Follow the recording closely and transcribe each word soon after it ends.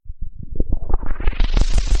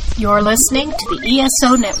You're listening to the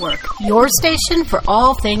ESO Network, your station for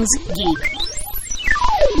all things geek.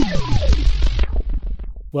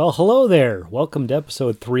 Well, hello there. Welcome to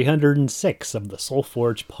episode 306 of the Soul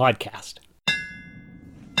Forge podcast.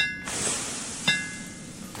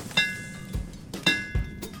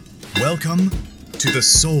 Welcome to the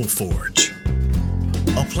Soul Forge,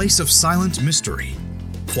 a place of silent mystery,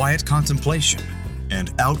 quiet contemplation,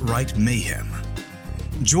 and outright mayhem.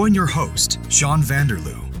 Join your host, Sean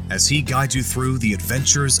Vanderloo, as he guides you through the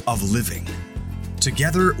adventures of living.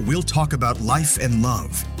 Together, we'll talk about life and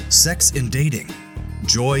love, sex and dating,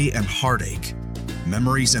 joy and heartache,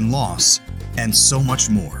 memories and loss, and so much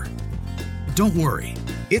more. Don't worry,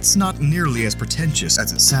 it's not nearly as pretentious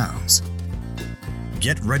as it sounds.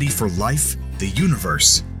 Get ready for life, the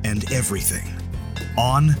universe, and everything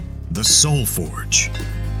on the Soul Forge.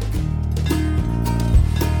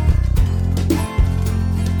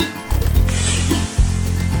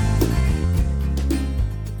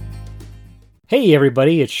 Hey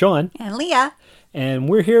everybody, it's Sean. And Leah. And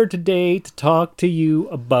we're here today to talk to you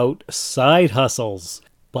about side hustles.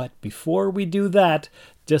 But before we do that,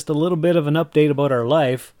 just a little bit of an update about our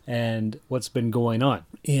life and what's been going on.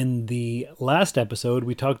 In the last episode,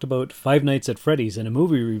 we talked about Five Nights at Freddy's in a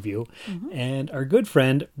movie review, and our good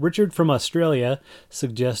friend Richard from Australia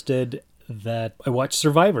suggested that I watch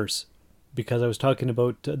Survivors because I was talking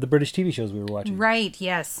about the British TV shows we were watching. Right,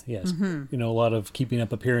 yes. Yes. You know, a lot of Keeping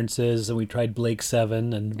Up Appearances, and we tried Blake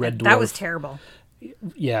 7 and Red Dwarf. That was terrible.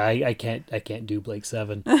 Yeah, I can't do Blake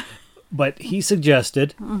 7. But he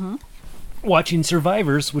suggested watching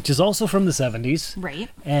Survivors, which is also from the 70s. Right.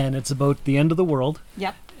 And it's about the end of the world.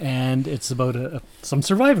 Yep. And it's about some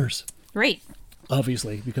survivors. Right.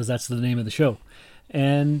 Obviously, because that's the name of the show.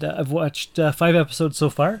 And I've watched 5 episodes so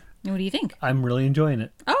far. What do you think? I'm really enjoying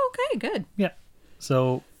it. Oh, okay, good. Yeah.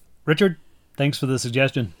 So, Richard, thanks for the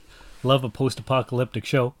suggestion. Love a post-apocalyptic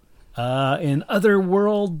show. In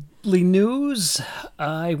otherworldly news,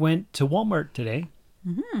 I went to Walmart today.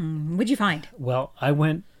 What'd you find? Well, I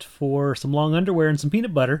went for some long underwear and some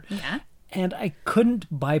peanut butter. Yeah. And I couldn't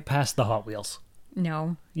bypass the Hot Wheels.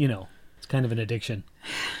 No. You know, it's kind of an addiction.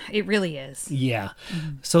 It really is. Yeah.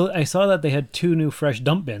 So I saw that they had 2 new fresh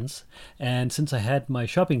dump bins. And since I had my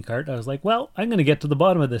shopping cart, I was like, well, I'm going to get to the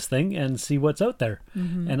bottom of this thing and see what's out there.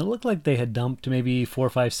 And it looked like they had dumped maybe 4,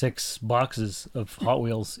 5, 6 boxes of Hot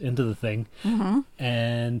Wheels into the thing.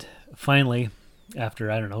 And finally, after,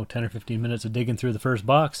 10 or 15 minutes of digging through the first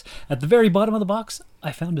box, at the very bottom of the box,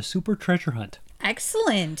 I found a super treasure hunt.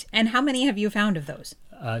 Excellent. And how many have you found of those?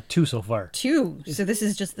 2 so far. 2. So this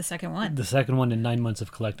is just the second one. The second one in 9 months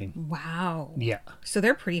of collecting. Wow. Yeah. So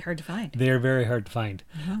they're pretty hard to find. They're very hard to find.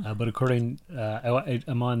 But according,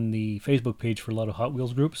 I'm on the Facebook page for a lot of Hot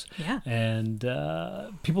Wheels groups. Yeah. And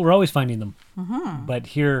people are always finding them. But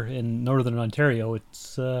here in Northern Ontario,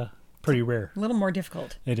 it's pretty rare. A little more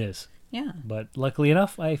difficult. It is. Yeah. But luckily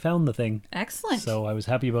enough, I found the thing. Excellent. So I was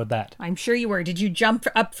happy about that. I'm sure you were. Did you jump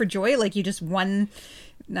up for joy like you just won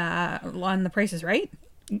on The Price is Right?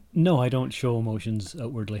 No, I don't show emotions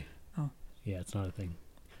outwardly. Oh. Yeah, it's not a thing.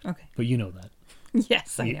 Okay. But you know that.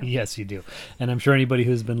 Yes, I know. Yes, you do. And I'm sure anybody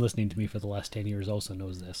who's been listening to me for the last 10 years also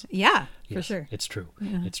knows this. Yeah, for Yes, sure. It's true.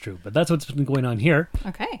 It's true. But that's what's been going on here.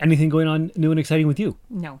 Okay. Anything going on new and exciting with you?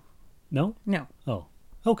 No. No? No. Oh,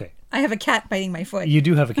 okay. I have a cat biting my foot. You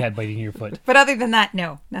do have a cat biting your foot. But other than that,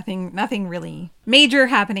 no. Nothing really major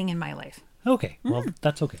happening in my life. Okay. Well,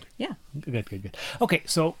 that's okay. Yeah. Good. Okay,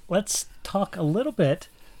 so let's talk a little bit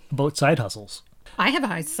about side hustles. I have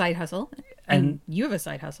a side hustle. And you have a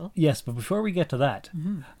side hustle. Yes, but before we get to that,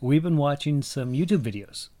 we've been watching some YouTube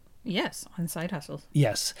videos. Yes, on side hustles.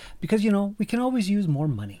 Yes, because, we can always use more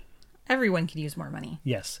money. Everyone could use more money.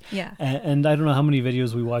 Yes. Yeah. And I don't know how many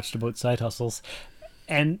videos we watched about side hustles.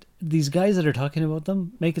 And these guys that are talking about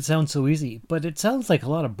them make it sound so easy, but it sounds like a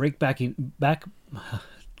lot of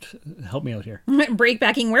help me out here.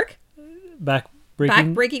 Break-backing work?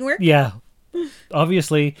 Back-breaking work? Yeah.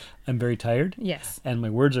 Obviously, I'm very tired. Yes. And my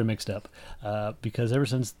words are mixed up because ever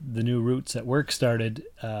since the new routes at work started,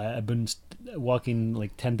 I've been walking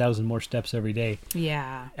like 10,000 more steps every day.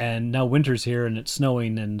 Yeah. And now winter's here and it's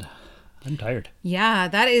snowing and I'm tired. Yeah,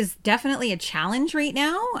 that is definitely a challenge right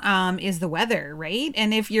now, is the weather, right?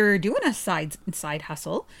 And if you're doing a side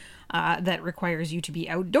hustle that requires you to be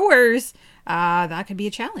outdoors, that could be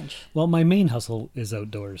a challenge. Well, my main hustle is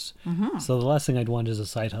outdoors. So the last thing I'd want is a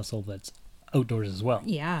side hustle that's outdoors as well.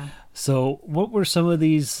 Yeah. So what were some of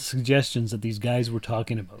these suggestions that these guys were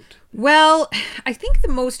talking about? Well, I think the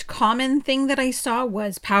most common thing that I saw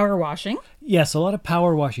was power washing. Yes, a lot of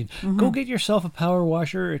power washing. Go get yourself a power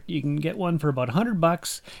washer. You can get one for about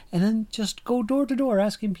 $100, and then just go door to door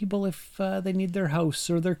asking people if they need their house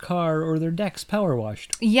or their car or their decks power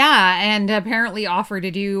washed. Yeah, and apparently offer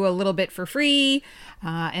to do a little bit for free,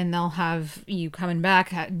 and they'll have you coming back,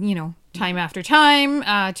 time after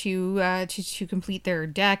time to complete their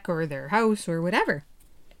deck or their house or whatever.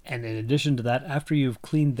 And in addition to that, after you've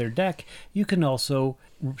cleaned their deck, you can also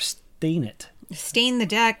stain it. Stain the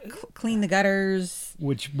deck, clean the gutters.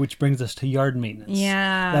 Which brings us to yard maintenance.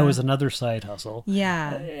 Yeah. That was another side hustle.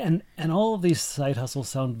 Yeah. And all of these side hustles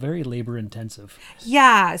sound very labor intensive.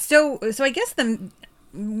 Yeah. So I guess the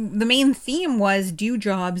main theme was do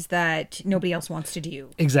jobs that nobody else wants to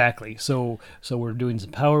do. Exactly. So we're doing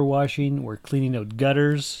some power washing. We're cleaning out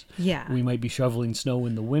gutters. Yeah. We might be shoveling snow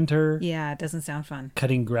in the winter. Yeah, it doesn't sound fun.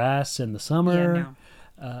 Cutting grass in the summer. Yeah, no.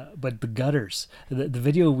 But the gutters, the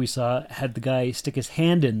video we saw had the guy stick his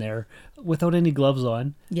hand in there without any gloves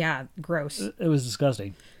on. Yeah, gross. It was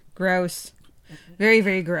disgusting. Gross. Very,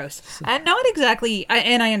 very gross. And not exactly,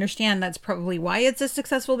 and I understand that's probably why it's a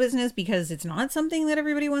successful business, because it's not something that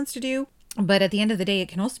everybody wants to do. But at the end of the day, it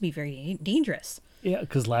can also be very dangerous. Yeah,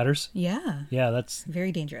 because ladders. Yeah. Yeah, that's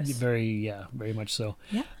very dangerous. Very much so.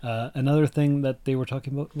 Yeah. Another thing that they were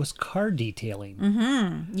talking about was car detailing.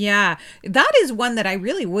 Mm-hmm. Yeah. That is one that I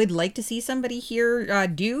really would like to see somebody here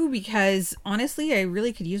do, because honestly, I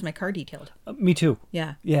really could use my car detailed. Me too.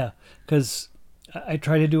 Yeah. Yeah, because I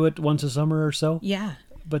try to do it once a summer or so. Yeah.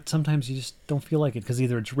 But sometimes you just don't feel like it because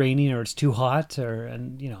either it's raining or it's too hot,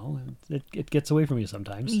 and it gets away from you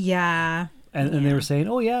sometimes. Yeah. And they were saying,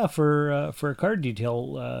 oh yeah, for a car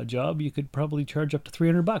detail job, you could probably charge up to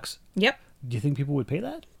 $300. Yep. Do you think people would pay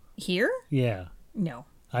that? Here? Yeah. No.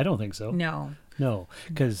 I don't think so. No,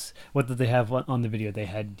 because what did they have on the video? They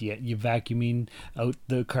had you vacuuming out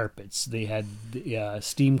the carpets. They had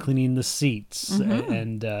steam cleaning the seats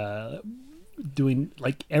and doing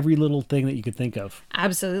like every little thing that you could think of.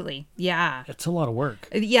 Absolutely. Yeah. It's a lot of work.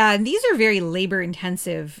 Yeah, and these are very labor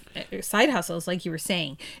intensive side hustles, like you were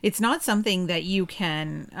saying. It's not something that you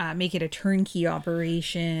can make it a turnkey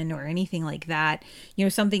operation or anything like that.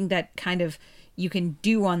 Something that kind of you can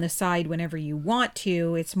do on the side whenever you want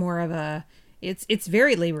to. It's more of a it's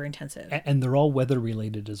very labor intensive. And they're all weather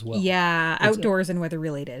related as well. Yeah, outdoors and weather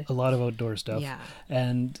related. A lot of outdoor stuff. Yeah.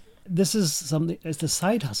 And this is something, it's a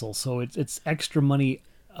side hustle, so it's extra money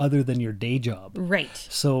other than your day job. Right.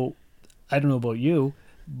 So I don't know about you,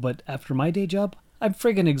 but after my day job, I'm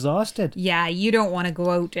friggin' exhausted. Yeah, you don't want to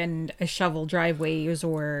go out and shovel driveways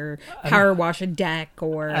or power wash a deck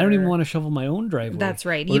or... I don't even want to shovel my own driveway. That's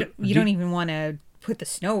right. You don't even want to take the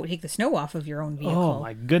snow off of your own vehicle. Oh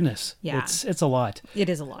my goodness. Yeah. It's a lot. It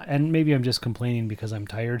is a lot. And maybe I'm just complaining because I'm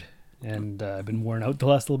tired and I've been worn out the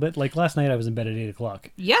last little bit. Like last night I was in bed at 8 o'clock.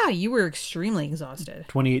 Yeah, you were extremely exhausted.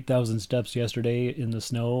 28,000 steps yesterday in the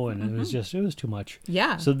snow, and it was too much.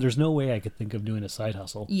 Yeah. So there's no way I could think of doing a side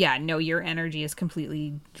hustle. Yeah, no, your energy is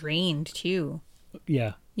completely drained too.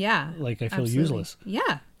 Yeah. Yeah. Like I feel absolutely. useless.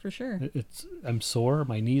 Yeah, for sure. I'm sore.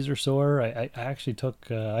 My knees are sore. I actually took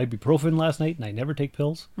ibuprofen last night, and I never take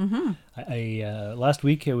pills. I last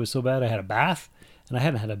week it was so bad I had a bath, and I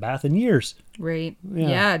hadn't had a bath in years. Right. Yeah.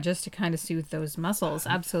 Yeah, just to kind of soothe those muscles.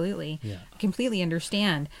 Absolutely. Yeah. Completely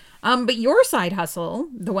understand. But your side hustle,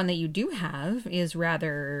 the one that you do have, is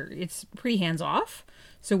it's pretty hands off.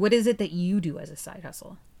 So what is it that you do as a side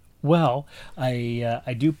hustle? Well,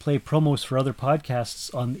 I do play promos for other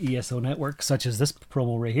podcasts on the ESO network, such as this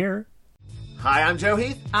promo right here. Hi, I'm Joe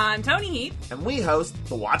Heath. I'm Tony Heath, And we host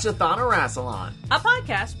the Watchathon of Rassilon. a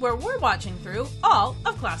podcast where we're watching through all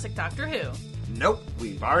of classic Doctor Who. Nope,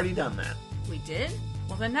 we've already done that. We did?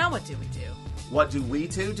 Well, then now what do we do? What do we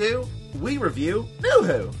two do? We review New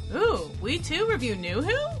Who. Ooh, we too review New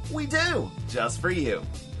Who? We do, just for you.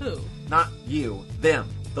 Who? Not you, them,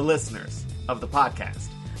 the listeners of the podcast.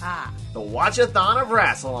 Ah, The Watchathon of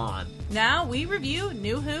Rassilon. now we review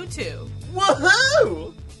New Who too.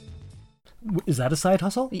 Woohoo! Is that a side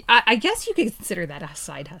hustle? I guess you could consider that a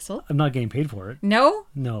side hustle. I'm not getting paid for it. No?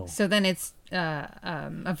 No. So then it's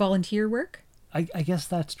a volunteer work? I guess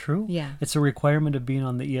that's true. Yeah. It's a requirement of being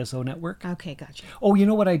on the ESO network. Okay, gotcha. Oh, you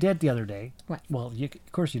know what I did the other day? What? Well,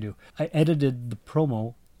 of course you do. I edited the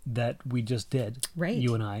promo that we just did, Right.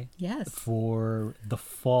 you and I, Yes. for the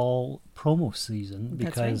fall promo season,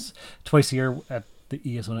 That's because twice a year at the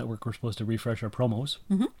ESO network we're supposed to refresh our promos.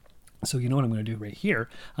 Mm-hmm. So you know what I'm going to do right here?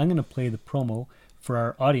 I'm going to play the promo for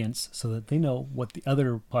our audience so that they know what the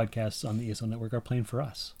other podcasts on the ESO network are playing for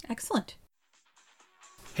us. Excellent.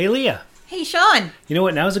 Hey Leah, Hey, Sean. you know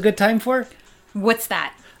what now's a good time for? What's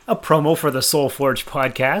that? A promo for the Soul Forge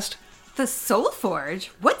podcast. The Soul Forge?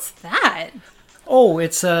 What's that? Oh,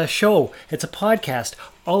 it's a show. It's a podcast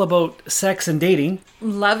all about sex and dating,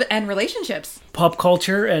 Love and relationships. pop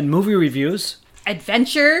culture and movie reviews,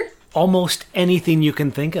 Adventure? almost anything you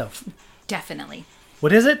can think of. Definitely.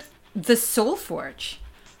 What is it? The Soul Forge.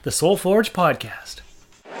 The Soul Forge podcast.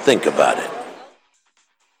 Think about it.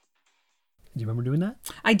 Do you remember doing that?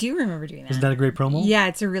 I do remember doing that. Isn't that a great promo? Yeah,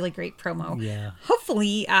 it's a really great promo. Yeah.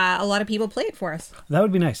 Hopefully, a lot of people play it for us. That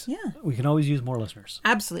would be nice. Yeah. We can always use more listeners.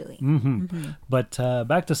 Absolutely. But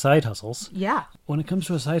back to side hustles. Yeah. When it comes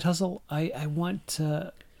to a side hustle, I want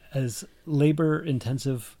as labor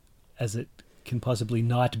intensive as it can possibly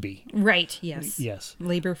not be. Right. Yes. Yes.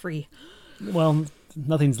 Labor free. Well,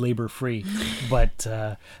 nothing's labor free, but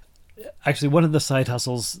actually one of the side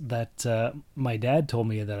hustles that my dad told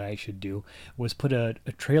me that I should do was put a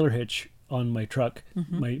trailer hitch on my truck,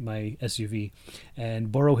 my SUV,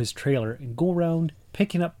 and borrow his trailer and go around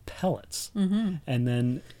picking up pellets. And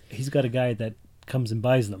then he's got a guy that comes and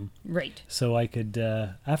buys them. Right. So I could,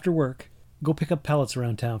 after work, go pick up pellets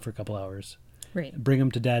around town for a couple hours, Right. bring them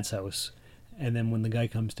to Dad's house, and then when the guy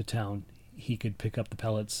comes to town, he could pick up the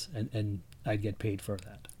pellets and I'd get paid for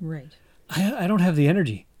that. Right. I don't have the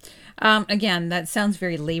energy. Again, that sounds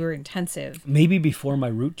very labor intensive. Maybe before my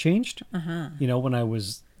route changed, when I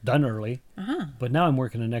was done early, but now I'm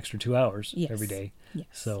working an extra 2 hours Yes. every day. Yes.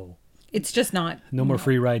 So It's just not. no more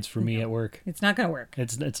free rides for me at work. It's not going to work.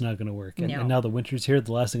 It's not going to work. And, No. and now the winter's here.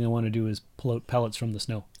 The last thing I want to do is pull out pellets from the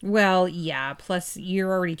snow. Well, yeah. Plus,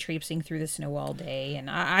 you're already traipsing through the snow all day, and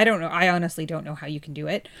I don't know. I honestly don't know how you can do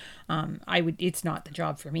it. It's not the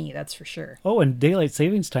job for me. That's for sure. Oh, and daylight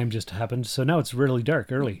savings time just happened, so now it's really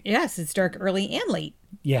dark early. Yes, it's dark early and late.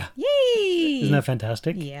 Yeah. Yay! Isn't that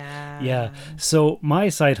fantastic? Yeah. Yeah. So my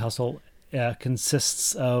side hustle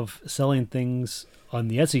consists of selling things on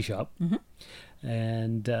the Etsy shop.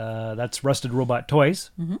 And that's Rusted Robot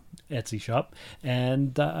Toys, Etsy shop.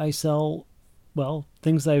 And I sell,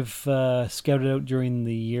 things I've scouted out during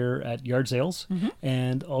the year at yard sales.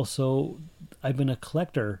 And also, I've been a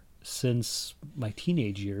collector since my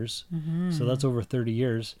teenage years. So that's over 30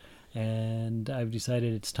 years. And I've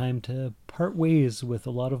decided it's time to part ways with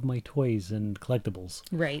a lot of my toys and collectibles.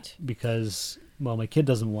 Right. Because, my kid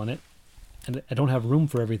doesn't want it. And I don't have room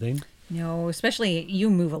for everything. No, especially you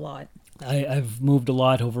move a lot. I've moved a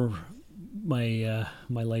lot over my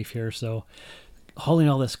my life here, so hauling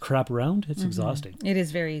all this crap around, it's exhausting. It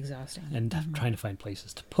is very exhausting. And trying to find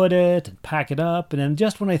places to put it and pack it up. And then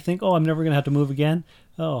just when I think, I'm never going to have to move again,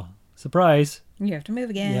 surprise, You have to move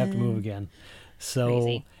again. you have to move again. So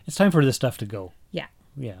Crazy. it's time for this stuff to go. Yeah.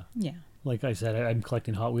 Yeah. Yeah. Like I said, I'm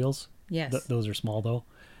collecting Hot Wheels. Yes. Those are small, though.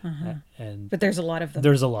 And But there's a lot of them.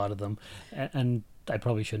 there's a lot of them. And I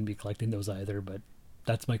probably shouldn't be collecting those either, but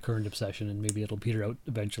that's my current obsession, and maybe it'll peter out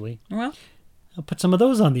eventually. Well, I'll put some of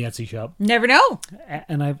those on the Etsy shop. never know.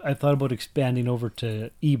 And I've thought about expanding over to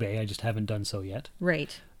eBay. I just haven't done so yet.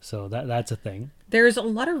 Right. So that's a thing. There's a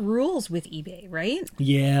lot of rules with eBay, right?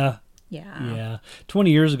 Yeah. Yeah. Yeah.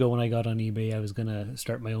 20 years ago when I got on eBay, I was going to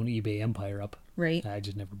start my own eBay empire up. Right. I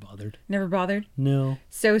just never bothered. Never bothered. No.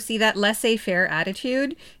 So see, that laissez-faire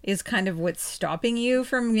attitude is kind of what's stopping you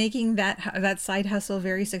from making that side hustle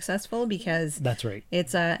very successful, because That's right.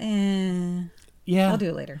 it's Yeah. I'll do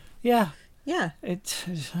it later. Yeah. Yeah.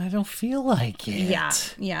 I don't feel like it. Yeah.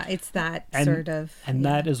 Yeah. It's that And, sort of. And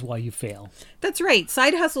that is why you fail. That's right.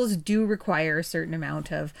 Side hustles do require a certain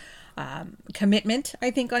amount of commitment, I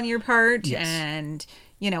think, on your part. Yes. And,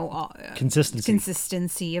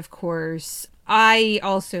 Consistency. of course. I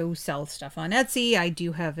also sell stuff on Etsy. I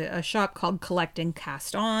do have a shop called Collect and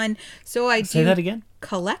Cast On. So I Say that again?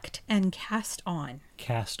 Collect and Cast On.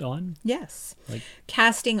 Cast on? Yes. Like-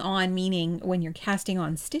 Casting on meaning when you're casting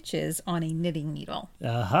on stitches on a knitting needle.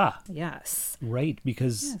 Aha. Yes. Right,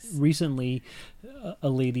 because recently a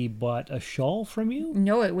lady bought a shawl from you?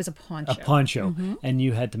 No, it was a poncho. A poncho, and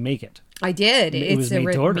you had to make it. I did. It was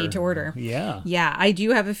made to order. Made to order. Yeah. Yeah, I do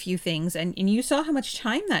have a few things, and you saw how much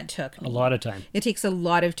time that took me. A lot of time. It takes a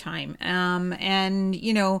lot of time. And,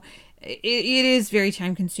 it is very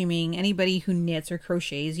time consuming. Anybody who knits or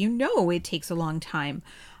crochets, it takes a long time.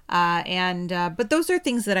 But those are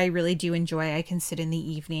things that I really do enjoy. I can sit in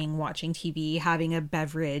the evening watching TV, having a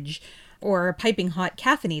beverage, or a piping hot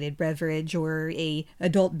caffeinated beverage, or a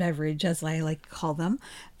adult beverage, as I like to call them.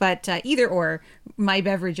 But either or, my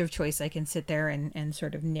beverage of choice, I can sit there and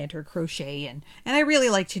sort of knit or crochet. And I really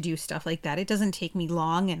like to do stuff like that. It doesn't take me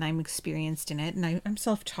long, and I'm experienced in it, and I'm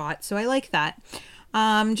self-taught, so I like that.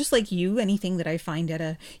 Just like you, anything that I find at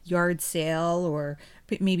a yard sale or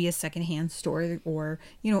maybe a secondhand store or,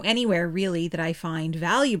 anywhere really that I find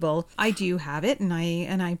valuable, I do have it, and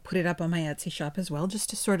I put it up on my Etsy shop as well, just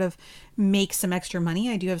to sort of make some extra money.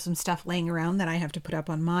 I do have some stuff laying around that I have to put up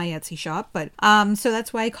on my Etsy shop, but so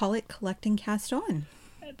that's why I call it Collect and Cast On.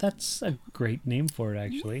 That's a great name for it,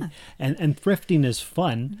 actually. Yeah. And thrifting is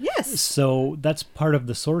fun. Yes. So that's part of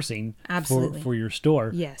the sourcing for your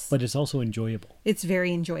store. Yes. But it's also enjoyable. It's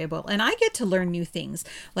very enjoyable. And I get to learn new things.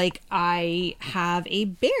 Like, I have a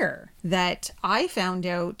bear that I found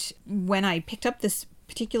out when I picked up this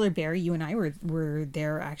particular bear. You and I were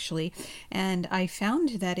there actually, and I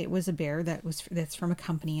found that it was a bear that's from a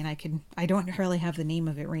company, and I don't really have the name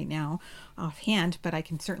of it right now offhand, but I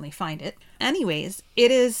can certainly find it. Anyways,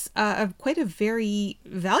 it is quite a very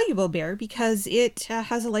valuable bear because it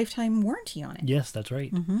has a lifetime warranty on it. Yes, that's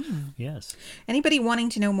right. Mm-hmm. Yes. Anybody wanting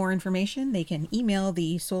to know more information, they can email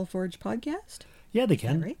the Soulforge podcast. Yeah, they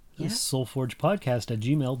can. Right? Yeah.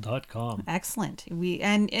 soulforgepodcast@gmail.com. Excellent.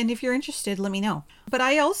 And if you're interested, let me know. But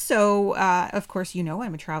I also, of course,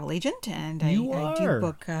 I'm a travel agent, and I do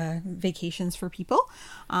book vacations for people.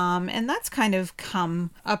 And that's kind of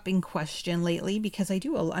come up in question lately because I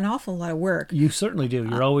do an awful lot of work. You certainly do.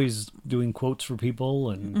 You're always doing quotes for people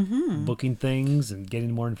and booking things and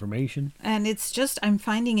getting more information. And it's just, I'm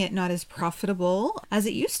finding it not as profitable as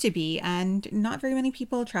it used to be, and not very many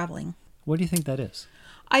people are traveling. What do you think that is?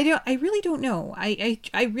 I really don't know. I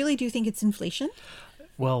really do think it's inflation.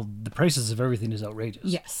 Well, the prices of everything is outrageous.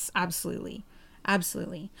 Yes, absolutely.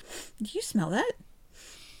 Absolutely. Do you smell that?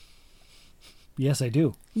 Yes, I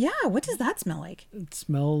do. Yeah, what does that smell like? It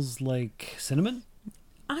smells like cinnamon.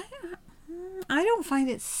 I don't find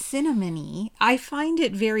it cinnamony. I find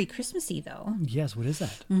it very Christmassy, though. Yes, what is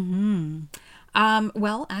that?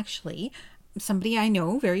 Well, actually, somebody I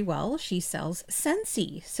know very well, she sells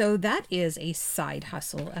Scentsy. So that is a side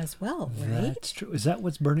hustle as well, right? That's true. Is that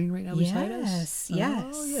what's burning right now beside us?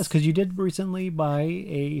 Yes. Oh, yes, because you did recently buy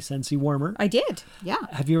a Scentsy warmer. I did, yeah.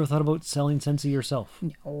 Have you ever thought about selling Scentsy yourself?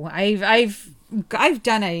 No, I've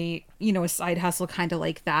done a side hustle kind of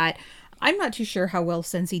like that. I'm not too sure how well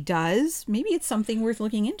Scentsy does. Maybe it's something worth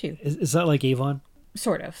looking into. Is that like Avon?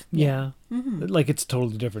 Sort of. Yeah. Mm-hmm. Like it's a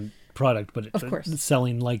totally different product, but of course, it's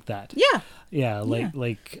selling like that. Yeah.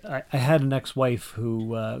 Like I had an ex-wife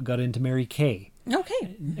who got into Mary Kay.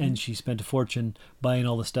 Okay. And she spent a fortune buying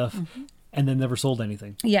all the stuff and then never sold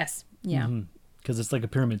anything. Yes. Yeah. Because it's like a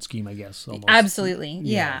pyramid scheme, I guess. Almost. Absolutely.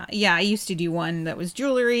 Yeah. I used to do one that was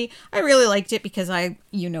jewelry. I really liked it because I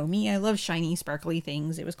love shiny, sparkly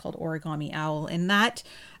things. It was called Origami Owl. And that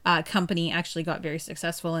company actually got very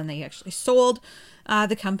successful, and they actually sold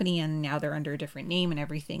the company, and now they're under a different name and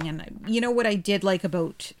everything. And what I did like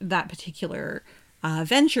about that particular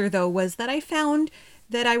venture, though, was that I found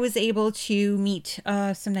that I was able to meet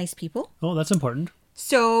some nice people. Oh, that's important.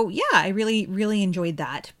 So, yeah, I really, really enjoyed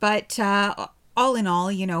that. But all in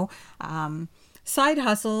all, side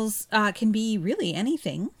hustles can be really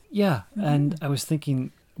anything. Yeah, and I was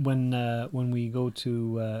thinking when we go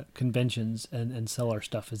to conventions and sell our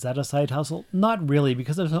stuff, is that a side hustle? Not really,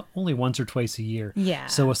 because there's only once or twice a year. Yeah.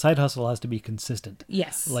 So a side hustle has to be consistent.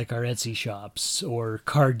 Yes. Like our Etsy shops or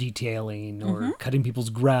car detailing or cutting people's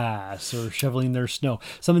grass or shoveling their snow.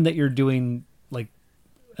 Something that you're doing like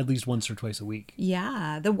at least once or twice a week.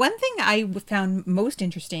 Yeah. The one thing I found most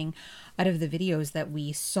interesting out of the videos that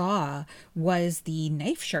we saw was the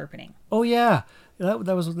knife sharpening. Oh, yeah.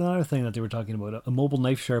 That was another thing that they were talking about, a mobile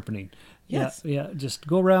knife sharpening. Yes. Yeah. Just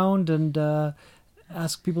go around and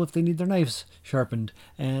ask people if they need their knives sharpened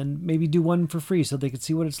and maybe do one for free so they could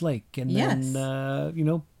see what it's like. And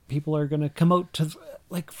then, people are going to come out to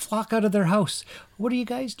flock out of their house. What are you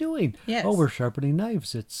guys doing? Yes. Oh, we're sharpening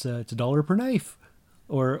knives. It's $1 per knife.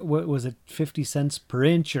 Or what was it, 50 cents per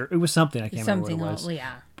inch? Or it was something, I can't remember what it was.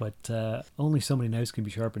 Yeah. But only so many knives can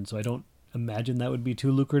be sharpened, so I don't imagine that would be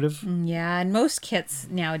too lucrative. Yeah, and most kits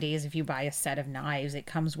nowadays, if you buy a set of knives, it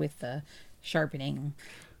comes with the sharpening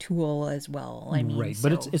tool as well. I mean, right,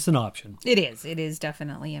 but it's an option. It is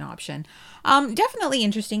definitely an option. Definitely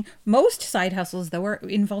interesting. Most side hustles, though,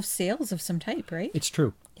 involve sales of some type, right? It's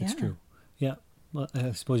true. It's true. Yeah. Well,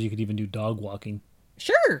 I suppose you could even do dog walking.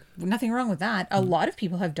 Sure, nothing wrong with that. A lot of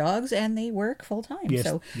people have dogs and they work full time,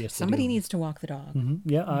 yes, somebody needs to walk the dog.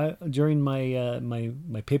 Yeah, during my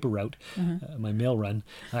my paper route, my mail run,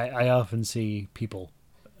 I often see people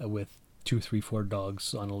with 2, 3, 4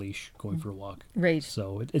 dogs on a leash going for a walk. Right.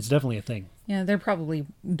 So it's definitely a thing. Yeah, they're probably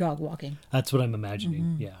dog walking. That's what I'm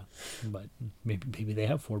imagining. Yeah, but maybe they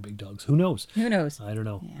have 4 big dogs. Who knows? Who knows? I don't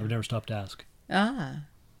know. Yeah. I've never stopped to ask. Ah.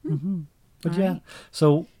 But yeah,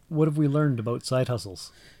 so what have we learned about side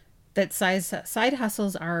hustles? That side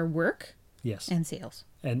hustles are work Yes. and sales.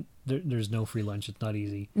 And there's no free lunch. It's not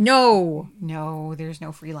easy. No, there's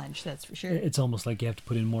no free lunch. That's for sure. It's almost like you have to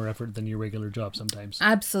put in more effort than your regular job sometimes.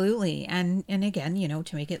 Absolutely. And again,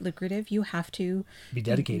 to make it lucrative, you have to Be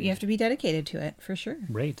dedicated. You have to be dedicated to it, for sure.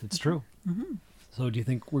 Right. It's true. Mm-hmm. So do you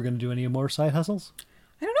think we're going to do any more side hustles?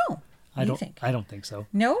 I don't know. What do you think? I don't think so.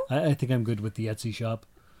 No? I think I'm good with the Etsy shop.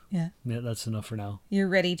 Yeah. Yeah, that's enough for now. You're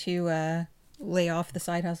ready to lay off the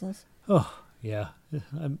side hustles? Oh, yeah.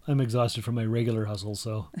 I'm exhausted from my regular hustle,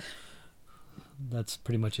 so that's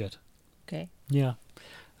pretty much it. Okay. Yeah.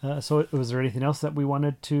 So was there anything else that we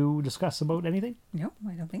wanted to discuss about anything? No,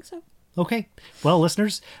 I don't think so. Okay. Well,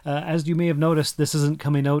 listeners, as you may have noticed, this isn't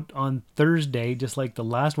coming out on Thursday, just like the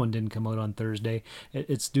last one didn't come out on Thursday.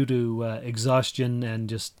 It's due to exhaustion and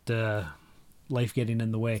just life getting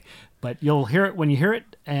in the way. But you'll hear it when you hear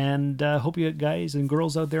it, and hope you guys and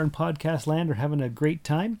girls out there in podcast land are having a great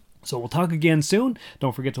time. So we'll talk again soon.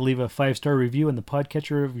 Don't forget to leave a 5-star review in the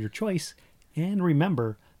podcatcher of your choice. And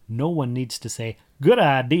remember, no one needs to say, good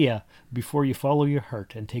idea, before you follow your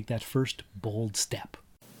heart and take that first bold step.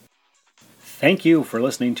 Thank you for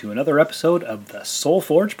listening to another episode of the Soul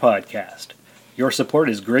Forge Podcast. Your support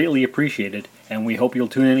is greatly appreciated, and we hope you'll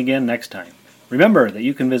tune in again next time. Remember that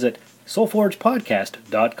you can visit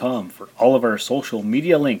soulforgepodcast.com for all of our social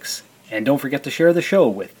media links. And don't forget to share the show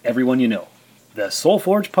with everyone you know. The Soul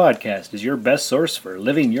Forge Podcast is your best source for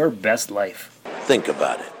living your best life. Think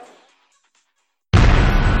about it.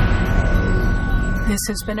 This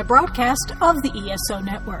has been a broadcast of the ESO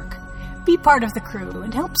Network. Be part of the crew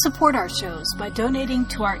and help support our shows by donating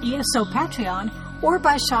to our ESO Patreon or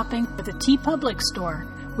by shopping at the TeePublic store,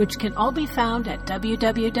 which can all be found at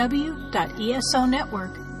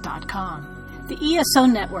www.esonetwork.com. The ESO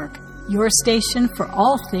Network, your station for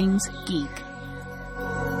all things geek.